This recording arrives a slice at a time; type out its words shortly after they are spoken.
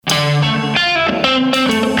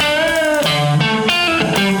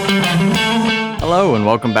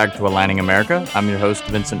welcome back to Aligning America. I'm your host,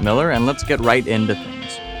 Vincent Miller, and let's get right into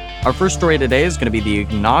things. Our first story today is going to be the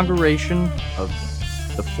inauguration of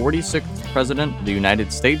the 46th President of the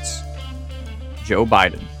United States, Joe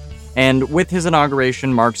Biden. And with his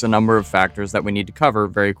inauguration marks a number of factors that we need to cover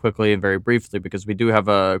very quickly and very briefly because we do have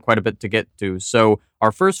quite a bit to get to. So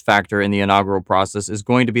our first factor in the inaugural process is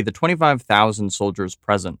going to be the 25,000 soldiers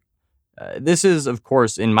present. This is, of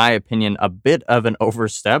course, in my opinion, a bit of an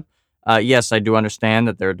overstep. Yes, I do understand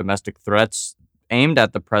that there are domestic threats aimed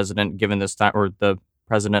at the president given this time, or the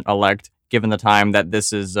president-elect, given the time that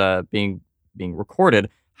this is being recorded.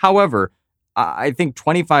 However, I think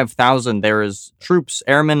 25,000, there is troops,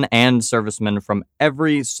 airmen, and servicemen from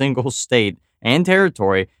every single state and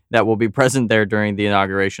territory that will be present there during the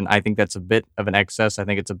inauguration. I think that's a bit of an excess. I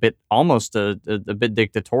think it's a bit, almost a bit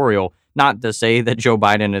dictatorial. Not to say that Joe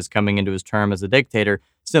Biden is coming into his term as a dictator,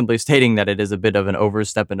 simply stating that it is a bit of an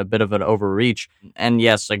overstep and a bit of an overreach. And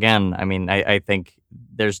yes, again, I mean, I think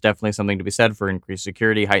there's definitely something to be said for increased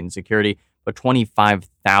security, heightened security, but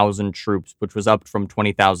 25,000 troops, which was up from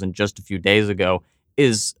 20,000 just a few days ago,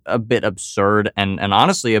 is a bit absurd and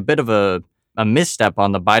honestly a bit of a misstep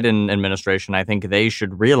on the Biden administration. I think they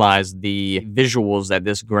should realize the visuals that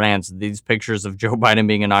this grants. These pictures of Joe Biden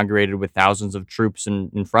being inaugurated with thousands of troops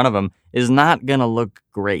in front of him is not going to look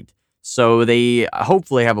great. So they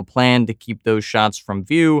hopefully have a plan to keep those shots from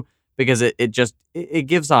view because it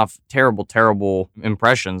gives off terrible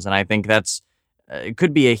impressions. And I think it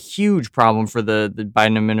could be a huge problem for the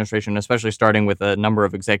Biden administration, especially starting with a number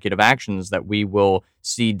of executive actions that we will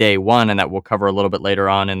see day one and that we'll cover a little bit later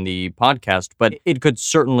on in the podcast. But it could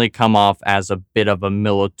certainly come off as a bit of a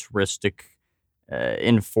militaristic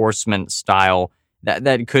enforcement style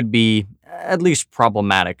that could be at least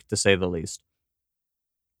problematic, to say the least.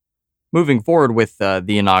 Moving forward with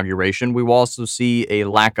the inauguration, we will also see a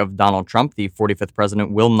lack of Donald Trump. The 45th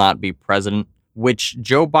president will not be president, which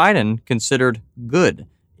Joe Biden considered good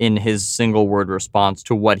in his single-word response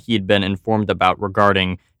to what he had been informed about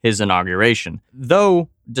regarding his inauguration. Though,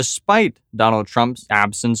 despite Donald Trump's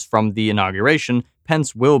absence from the inauguration,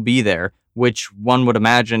 Pence will be there, which one would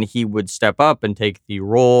imagine he would step up and take the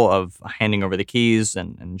role of handing over the keys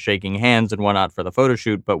and shaking hands and whatnot for the photo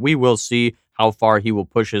shoot, but we will see how far he will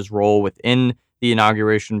push his role within the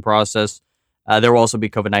inauguration process. There will also be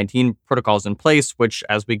COVID-19 protocols in place, which,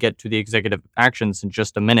 as we get to the executive actions in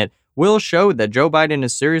just a minute, will show that Joe Biden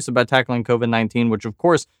is serious about tackling COVID-19, which, of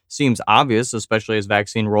course, seems obvious, especially as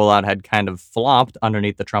vaccine rollout had kind of flopped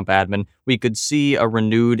underneath the Trump admin. We could see a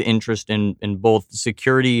renewed interest in both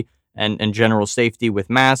security and general safety with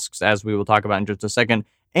masks, as we will talk about in just a second,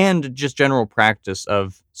 and just general practice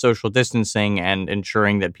of social distancing and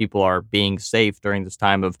ensuring that people are being safe during this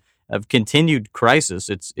time of continued crisis.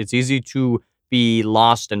 It's easy to be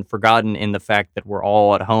lost and forgotten in the fact that we're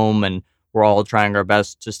all at home and we're all trying our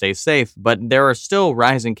best to stay safe, but there are still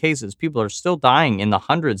rising cases. People are still dying in the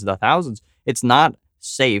hundreds, the thousands. It's not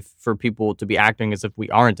safe for people to be acting as if we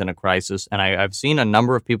aren't in a crisis, and I've seen a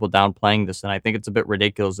number of people downplaying this, and I think it's a bit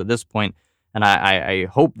ridiculous at this point, and I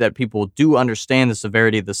hope that people do understand the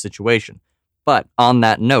severity of the situation. But on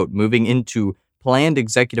that note, moving into planned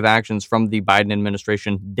executive actions from the Biden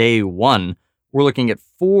administration day one, we're looking at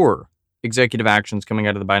 4 executive actions coming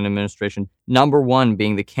out of the Biden administration. Number 1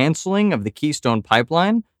 being the canceling of the Keystone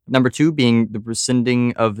Pipeline. Number 2 being the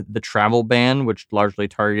rescinding of the travel ban, which largely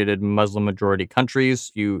targeted Muslim-majority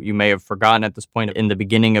countries. You may have forgotten at this point in the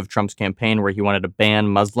beginning of Trump's campaign where he wanted to ban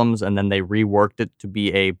Muslims, and then they reworked it to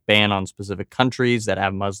be a ban on specific countries that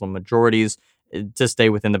have Muslim majorities to stay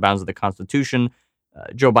within the bounds of the Constitution.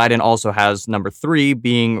 Joe Biden also has number 3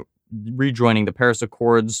 being rejoining the Paris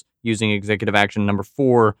Accords using executive action. Number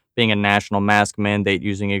 4 being a national mask mandate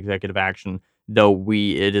using executive action, though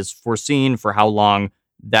it is foreseen for how long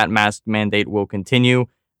that mask mandate will continue.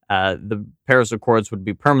 The Paris Accords would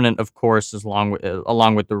be permanent, of course, along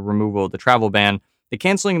with the removal of the travel ban. The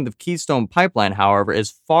canceling of the Keystone Pipeline, however,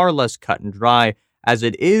 is far less cut and dry, as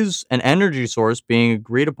it is an energy source being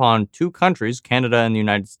agreed upon 2 countries, Canada and the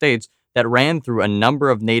United States, that ran through a number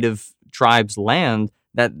of native tribes' land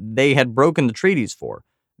that they had broken the treaties for.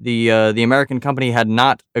 The American company had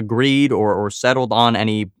not agreed or settled on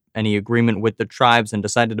any agreement with the tribes and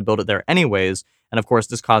decided to build it there anyways. And of course,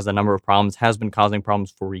 this caused a number of problems, has been causing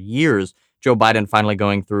problems for years. Joe Biden finally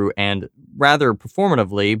going through and rather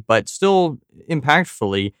performatively, but still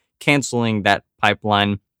impactfully, canceling that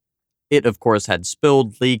pipeline. It, of course, had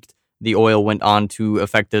spilled, leaked. The oil went on to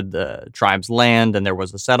affected the tribe's land, and there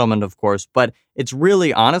was a settlement, of course. But it's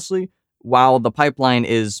really, honestly, while the pipeline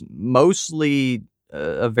is mostly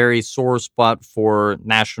a very sore spot for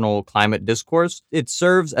national climate discourse, it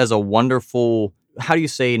serves as a wonderful how do you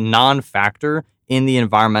say, non-factor in the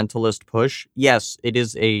environmentalist push. Yes, it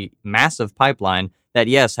is a massive pipeline that,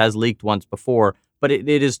 yes, has leaked once before, but it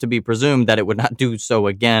is to be presumed that it would not do so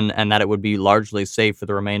again and that it would be largely safe for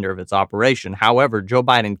the remainder of its operation. However, Joe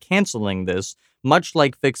Biden canceling this, much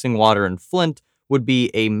like fixing water in Flint, would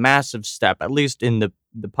be a massive step, at least in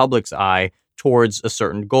the public's eye, towards a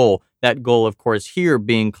certain goal. That goal, of course, here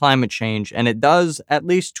being climate change, and it does, at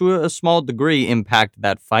least to a small degree, impact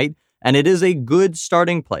that fight. And it is a good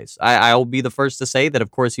starting place. I'll be the first to say that,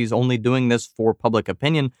 of course, he's only doing this for public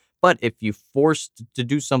opinion. But if you forced to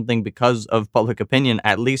do something because of public opinion,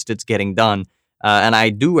 at least it's getting done. And I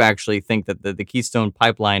do actually think that the Keystone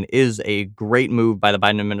Pipeline is a great move by the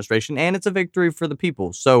Biden administration, and it's a victory for the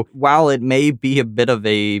people. So while it may be a bit of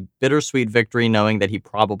a bittersweet victory, knowing that he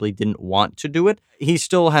probably didn't want to do it, he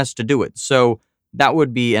still has to do it. So that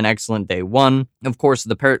would be an excellent day one. Of course,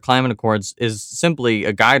 the Paris Climate Accords is simply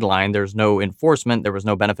a guideline. There's no enforcement. There was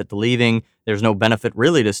no benefit to leaving. There's no benefit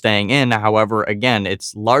really to staying in. However, again,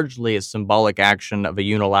 it's largely a symbolic action of a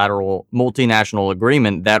unilateral multinational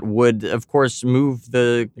agreement that would, of course, move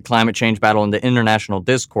the climate change battle into international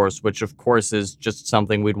discourse, which, of course, is just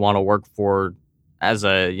something we'd want to work for as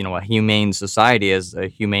a humane society, as a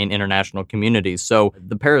humane international community. So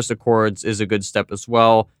the Paris Accords is a good step as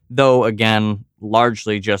well, though, again,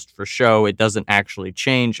 largely just for show. It doesn't actually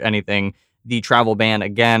change anything. The travel ban,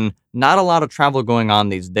 again, not a lot of travel going on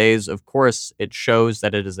these days. Of course, it shows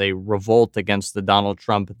that it is a revolt against the Donald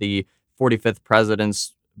Trump, the 45th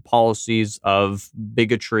president's policies of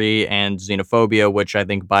bigotry and xenophobia, which I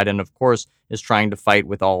think Biden, of course, is trying to fight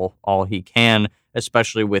with all he can,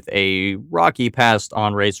 especially with a rocky past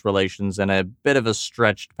on race relations and a bit of a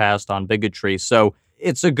stretched past on bigotry. So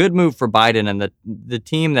it's a good move for Biden, and the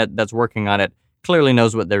team that's working on it clearly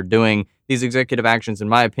knows what they're doing. These executive actions, in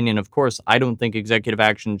my opinion, of course, I don't think executive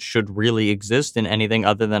action should really exist in anything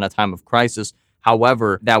other than a time of crisis.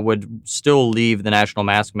 However, that would still leave the national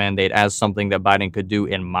mask mandate as something that Biden could do,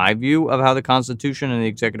 in my view, of how the Constitution and the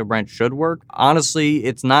executive branch should work. Honestly,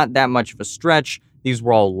 it's not that much of a stretch. These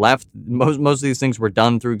were all left. Most of these things were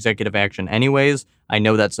done through executive action anyways. I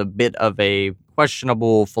know that's a bit of a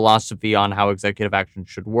questionable philosophy on how executive action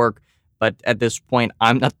should work, but at this point,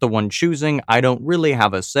 I'm not the one choosing. I don't really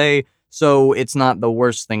have a say, so it's not the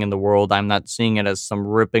worst thing in the world. I'm not seeing it as some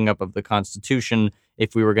ripping up of the Constitution.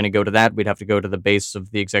 If we were going to go to that, we'd have to go to the base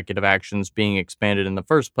of the executive actions being expanded in the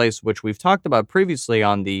first place, which we've talked about previously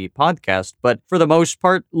on the podcast. But for the most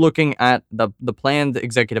part, looking at the planned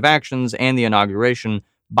executive actions and the inauguration,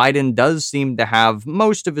 Biden does seem to have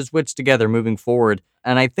most of his wits together moving forward.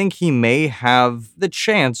 And I think he may have the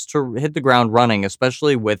chance to hit the ground running,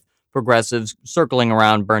 especially with progressives circling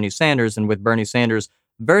around Bernie Sanders, and with Bernie Sanders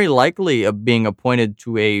very likely being appointed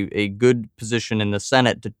to a good position in the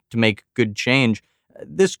Senate to make good change.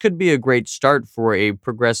 This could be a great start for a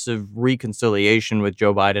progressive reconciliation with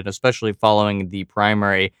Joe Biden, especially following the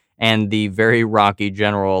primary and the very rocky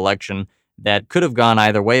general election that could have gone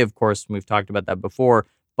either way, of course. We've talked about that before.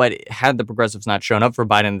 But had the progressives not shown up for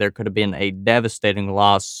Biden, there could have been a devastating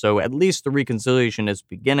loss. So at least the reconciliation is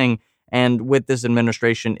beginning. And with this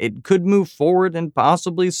administration, it could move forward and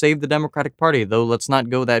possibly save the Democratic Party, though let's not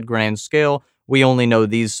go that grand scale. We only know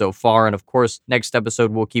these so far. And of course, next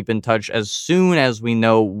episode, we'll keep in touch as soon as we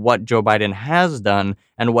know what Joe Biden has done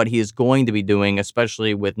and what he is going to be doing,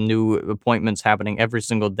 especially with new appointments happening every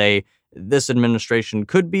single day. This administration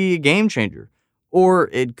could be a game changer, or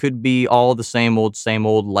it could be all the same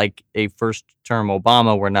old, like a first-term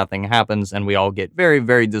Obama where nothing happens and we all get very,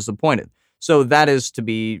 very disappointed. So that is to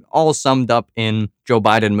be all summed up in Joe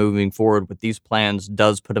Biden moving forward with these plans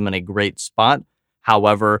does put him in a great spot.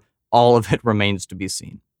 However, all of it remains to be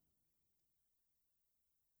seen.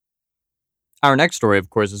 Our next story, of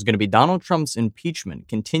course, is going to be Donald Trump's impeachment,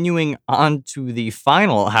 continuing on to the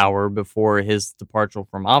final hour before his departure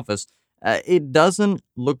from office. It doesn't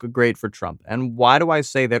look great for Trump. And why do I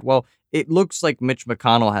say that? Well, it looks like Mitch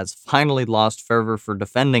McConnell has finally lost fervor for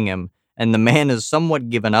defending him, and the man has somewhat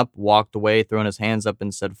given up, walked away, thrown his hands up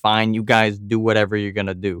and said, fine, you guys do whatever you're going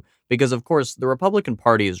to do. Because, of course, the Republican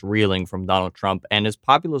Party is reeling from Donald Trump, and his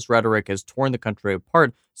populist rhetoric has torn the country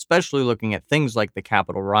apart, especially looking at things like the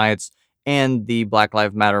Capitol riots and the Black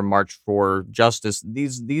Lives Matter March for Justice.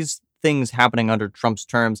 These things happening under Trump's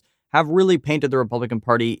terms have really painted the Republican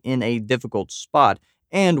Party in a difficult spot.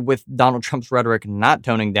 And with Donald Trump's rhetoric not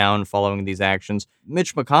toning down following these actions,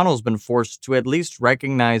 Mitch McConnell's been forced to at least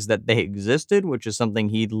recognize that they existed, which is something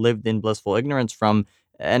he'd lived in blissful ignorance from.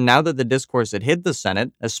 And now that the discourse had hit the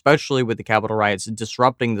Senate, especially with the Capitol riots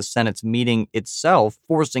disrupting the Senate's meeting itself,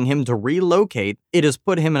 forcing him to relocate, it has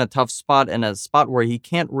put him in a tough spot, and a spot where he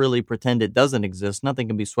can't really pretend it doesn't exist. Nothing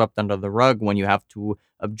can be swept under the rug when you have to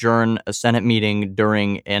adjourn a Senate meeting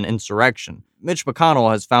during an insurrection. Mitch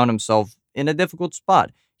McConnell has found himself in a difficult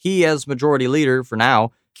spot. He, as majority leader for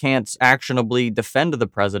now, can't actionably defend the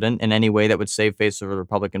president in any way that would save face of the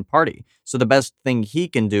Republican Party. So the best thing he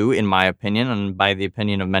can do, in my opinion, and by the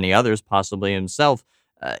opinion of many others, possibly himself,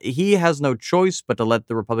 he has no choice but to let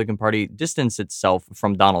the Republican Party distance itself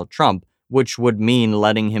from Donald Trump, which would mean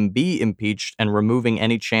letting him be impeached and removing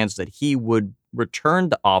any chance that he would return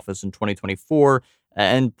to office in 2024,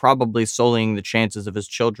 and probably sullying the chances of his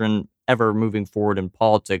children ever moving forward in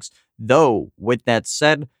politics. Though, with that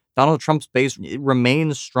said, Donald Trump's base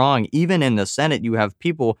remains strong. Even in the Senate, you have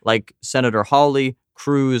people like Senator Hawley,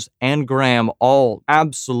 Cruz, and Graham all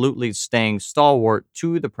absolutely staying stalwart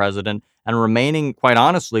to the president and remaining, quite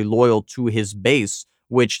honestly, loyal to his base,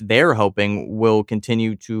 which they're hoping will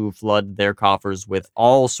continue to flood their coffers with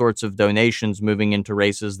all sorts of donations moving into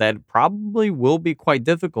races that probably will be quite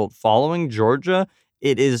difficult. Following Georgia,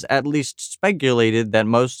 it is at least speculated that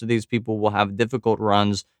most of these people will have difficult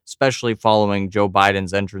runs, especially following Joe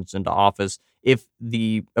Biden's entrance into office. If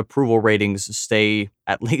the approval ratings stay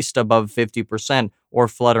at least above 50% or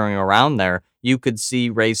fluttering around there, you could see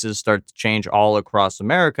races start to change all across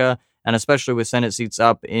America. And especially with Senate seats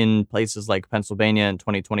up in places like Pennsylvania in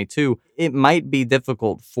 2022, it might be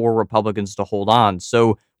difficult for Republicans to hold on.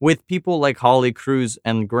 So with people like Hawley, Cruz,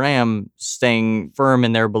 and Graham staying firm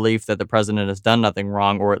in their belief that the president has done nothing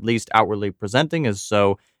wrong, or at least outwardly presenting as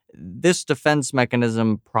so, this defense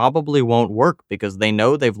mechanism probably won't work because they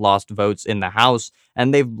know they've lost votes in the House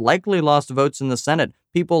and they've likely lost votes in the Senate.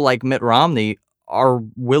 People like Mitt Romney are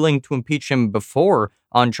willing to impeach him before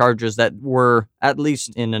on charges that were, at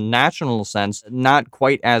least in a national sense, not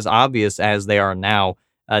quite as obvious as they are now.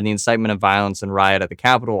 The incitement of violence and riot at the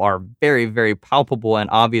Capitol are very, very palpable and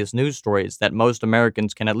obvious news stories that most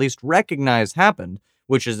Americans can at least recognize happened,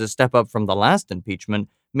 which is a step up from the last impeachment,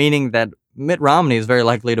 meaning that Mitt Romney is very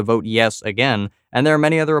likely to vote yes again. And there are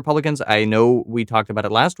many other Republicans. I know we talked about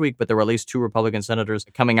it last week, but there were at least 2 Republican senators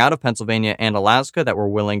coming out of Pennsylvania and Alaska that were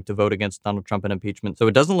willing to vote against Donald Trump in impeachment. So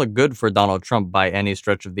it doesn't look good for Donald Trump by any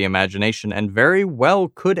stretch of the imagination, and very well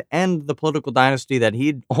could end the political dynasty that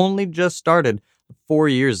he'd only just started 4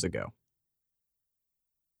 years ago.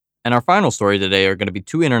 And our final story today are going to be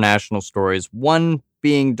 2 international stories, one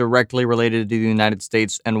being directly related to the United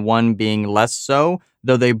States and one being less so,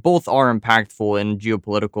 though they both are impactful in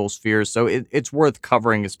geopolitical spheres. So it's worth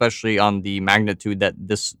covering, especially on the magnitude that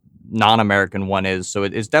this non-American one is. So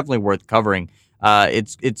it's definitely worth covering.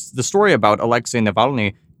 It's the story about Alexei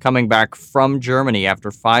Navalny coming back from Germany after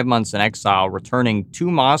 5 months in exile, returning to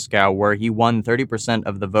Moscow, where he won 30%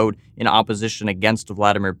 of the vote in opposition against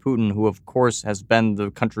Vladimir Putin, who, of course, has been the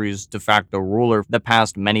country's de facto ruler the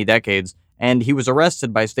past many decades. And he was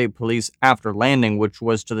arrested by state police after landing, which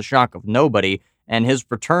was to the shock of nobody. And his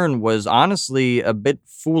return was honestly a bit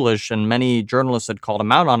foolish, and many journalists had called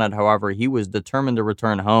him out on it. However, he was determined to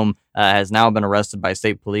return home, has now been arrested by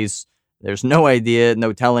state police. There's no idea,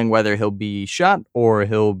 no telling whether he'll be shot or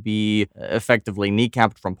he'll be effectively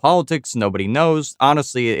kneecapped from politics. Nobody knows.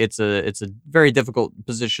 Honestly, it's a very difficult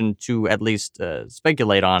position to at least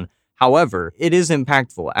speculate on. However, it is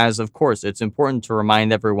impactful, as of course it's important to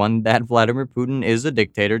remind everyone that Vladimir Putin is a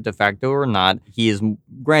dictator, de facto or not. He is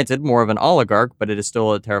granted more of an oligarch, but it is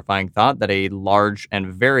still a terrifying thought that a large and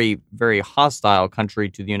very, very hostile country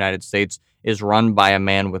to the United States is run by a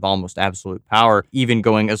man with almost absolute power, even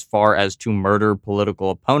going as far as to murder political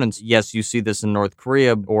opponents. Yes, you see this in North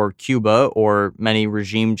Korea or Cuba or many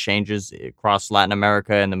regime changes across Latin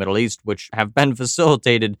America and the Middle East, which have been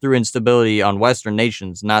facilitated through instability on Western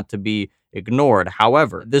nations, not to be ignored.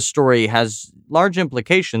 However, this story has large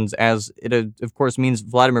implications, as it, of course, means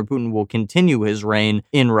Vladimir Putin will continue his reign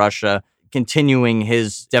in Russia, continuing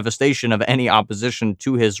his devastation of any opposition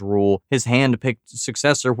to his rule. His hand-picked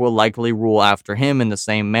successor will likely rule after him in the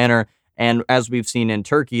same manner. And as we've seen in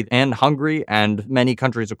Turkey and Hungary and many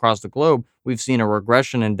countries across the globe, we've seen a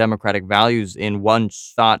regression in democratic values in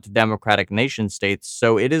once thought democratic nation states.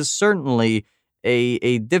 So it is certainly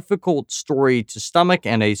a difficult story to stomach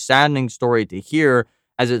and a saddening story to hear,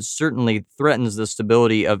 as it certainly threatens the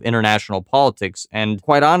stability of international politics and,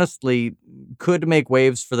 quite honestly, could make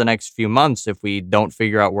waves for the next few months if we don't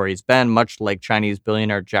figure out where he's been, much like Chinese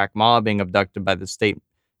billionaire Jack Ma being abducted by the state.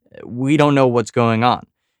 We don't know what's going on.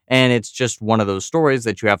 And it's just one of those stories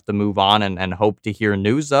that you have to move on and hope to hear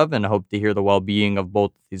news of and hope to hear the well-being of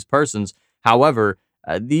both these persons. However,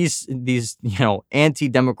 These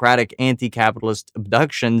anti-democratic, anti-capitalist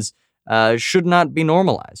abductions should not be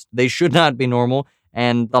normalized. They should not be normal.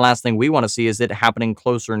 And the last thing we want to see is it happening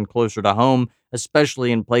closer and closer to home,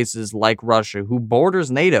 especially in places like Russia, who borders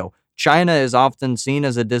NATO. China is often seen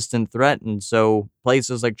as a distant threat, and so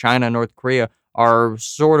places like China and North Korea are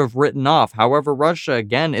sort of written off. However, Russia,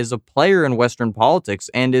 again, is a player in Western politics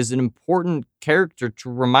and is an important character to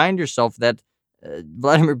remind yourself that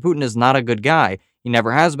Vladimir Putin is not a good guy. He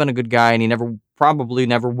never has been a good guy, and he probably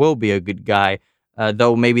never will be a good guy,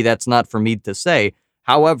 though maybe that's not for me to say.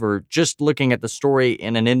 However, just looking at the story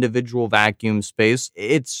in an individual vacuum space,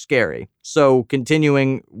 it's scary. So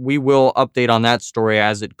continuing, we will update on that story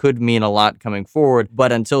as it could mean a lot coming forward.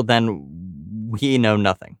 But until then, we know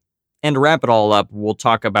nothing. And to wrap it all up, we'll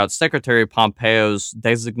talk about Secretary Pompeo's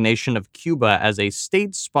designation of Cuba as a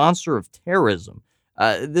state sponsor of terrorism.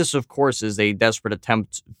 This, of course, is a desperate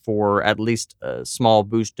attempt for at least a small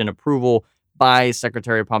boost in approval by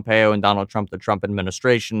Secretary Pompeo and Donald Trump, the Trump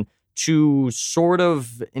administration, to sort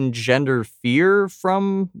of engender fear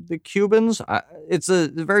from the Cubans. It's a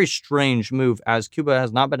very strange move, as Cuba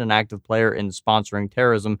has not been an active player in sponsoring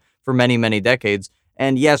terrorism for many, many decades.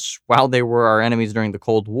 And yes, while they were our enemies during the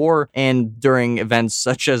Cold War and during events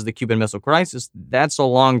such as the Cuban Missile Crisis, that's a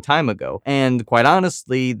long time ago. And quite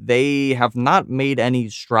honestly, they have not made any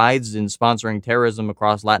strides in sponsoring terrorism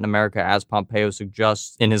across Latin America, as Pompeo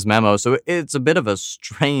suggests in his memo. So it's a bit of a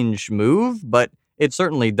strange move, but it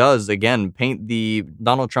certainly does, again, paint the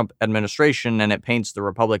Donald Trump administration, and it paints the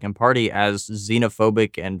Republican Party as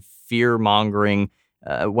xenophobic and fear-mongering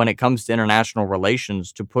when it comes to international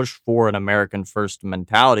relations, to push for an American first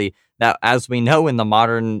mentality that, as we know, in the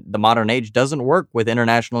modern age, doesn't work with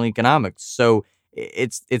international economics. So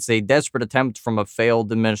it's a desperate attempt from a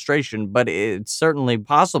failed administration, but it certainly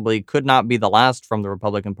possibly could not be the last from the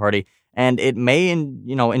Republican Party. And it may,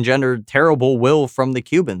 engender terrible will from the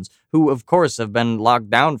Cubans, who, of course, have been locked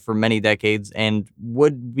down for many decades, and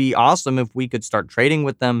would be awesome if we could start trading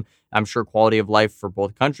with them. I'm sure quality of life for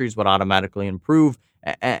both countries would automatically improve.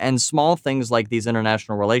 And small things like these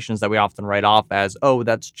international relations that we often write off as, oh,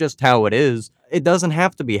 that's just how it is. It doesn't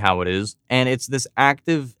have to be how it is. And it's this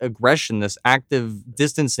active aggression, this active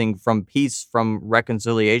distancing from peace, from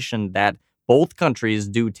reconciliation that both countries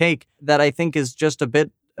do take, that I think is just a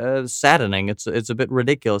bit saddening. It's a bit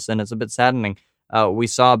ridiculous, and it's a bit saddening. We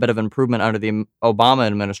saw a bit of improvement under the Obama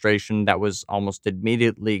administration that was almost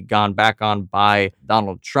immediately gone back on by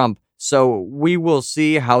Donald Trump. So we will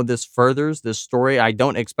see how this furthers this story. I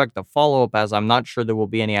don't expect a follow-up, as I'm not sure there will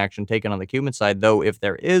be any action taken on the Cuban side, though if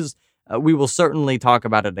there is, we will certainly talk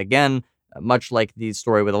about it again. Much like the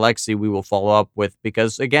story with Alexei, we will follow up with,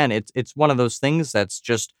 because again, it's one of those things that's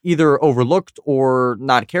just either overlooked or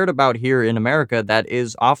not cared about here in America, that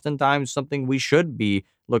is oftentimes something we should be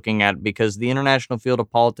looking at, because the international field of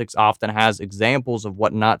politics often has examples of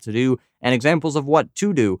what not to do and examples of what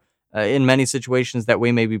to do in many situations that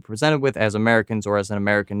we may be presented with as Americans or as an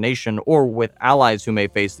American nation, or with allies who may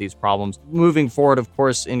face these problems. Moving forward, of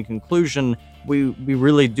course, in conclusion, we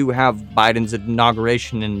really do have Biden's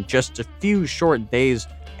inauguration in just a few short days,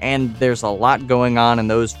 and there's a lot going on in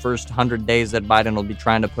those first 100 days that Biden will be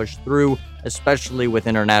trying to push through, especially with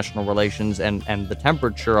international relations and the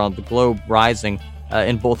temperature on the globe rising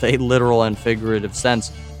in both a literal and figurative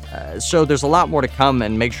sense. So there's a lot more to come,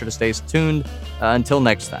 and make sure to stay tuned. Until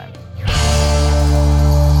next time.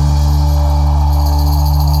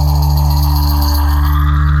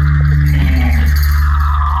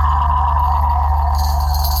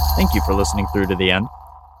 Thank you for listening through to the end.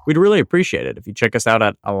 We'd really appreciate it if you check us out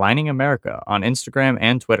at Aligning America on Instagram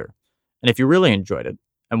and Twitter. And if you really enjoyed it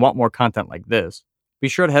and want more content like this, be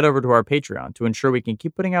sure to head over to our Patreon to ensure we can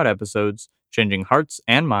keep putting out episodes, changing hearts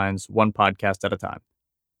and minds one podcast at a time.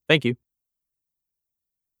 Thank you.